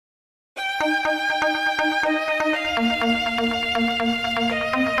You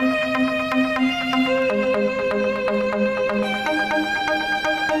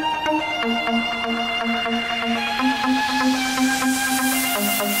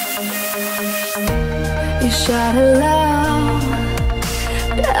shout aloud,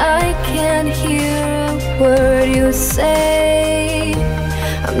 but I can't hear a word you say.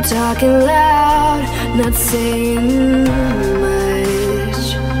 I'm talking loud, not saying much.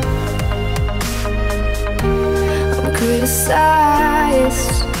 I'm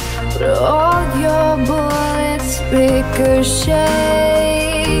criticized, but all your bullets ricochet.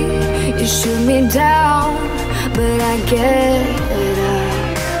 You shoot me down, but I get up.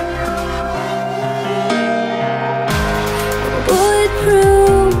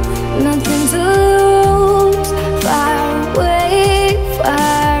 Bulletproof, nothing to lose. Far away,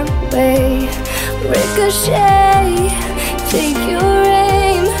 far away. Ricochet, take your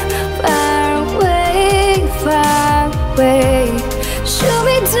aim. Far away, far away. Shoot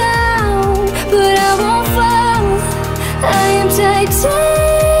me down, but I won't fall. I am titanium.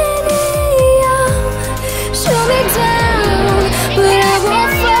 Shoot me down, but I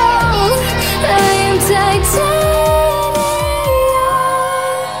won't fall. I am titanium.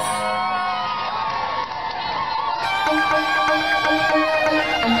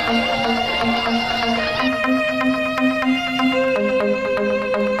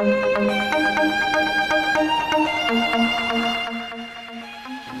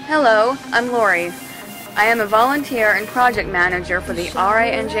 Hello, I'm Lori. I am a volunteer and project manager for the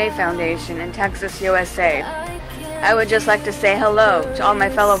RINJ Foundation in Texas, USA. I would just like to say hello to all my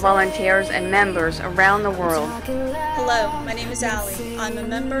fellow volunteers and members around the world. Hello, my name is Allie. I'm a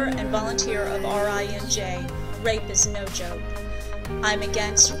member and volunteer of RINJ. Rape is no joke. I'm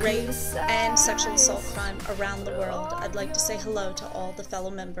against rape and sexual assault crime around the world. I'd like to say hello to all the fellow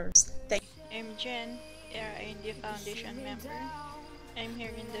members. Thank you. I'm Jen, RINJ Foundation member. I'm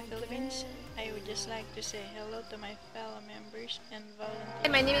here in the Philippines. I would just like to say hello to my fellow members and volunteers. Hi,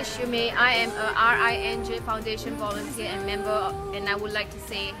 my name is Shumi. I am a RINJ Foundation volunteer and member, and I would like to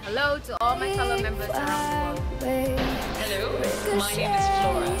say hello to all my fellow members around the world. Hello, my name is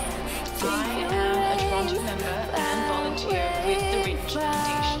Flora. I am a Toronto member and volunteer with the RINJ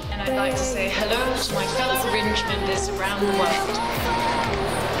Foundation, and I'd like to say hello to my fellow RINJ members around the world.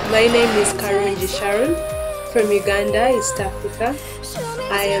 My name is RINJ Sharon from Uganda, East Africa.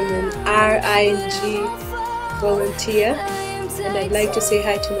 I am an RINJ volunteer, and I'd like to say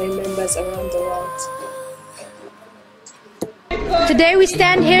hi to my members around the world. Today we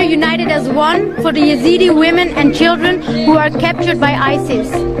stand here united as one for the Yazidi women and children who are captured by ISIS.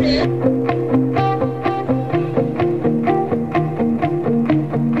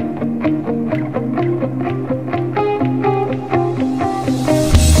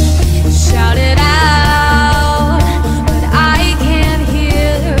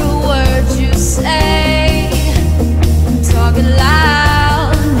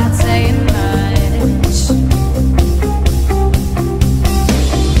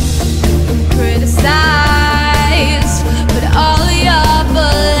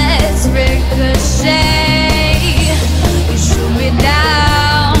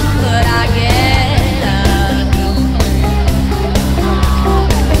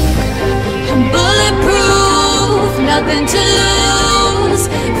 Nothing to lose.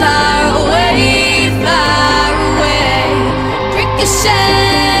 Far away,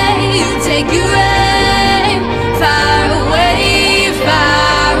 ricochet, you take your aim. Far away,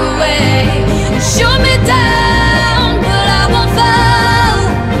 shoot me down, but I won't fall.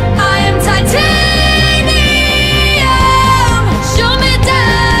 I am titanium. Shoot me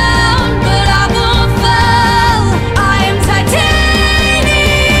down, but I won't fall. I am titanium.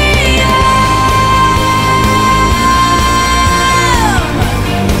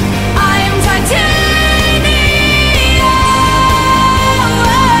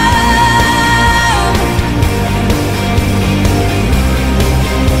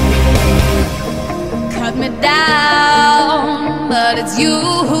 Down, but it's you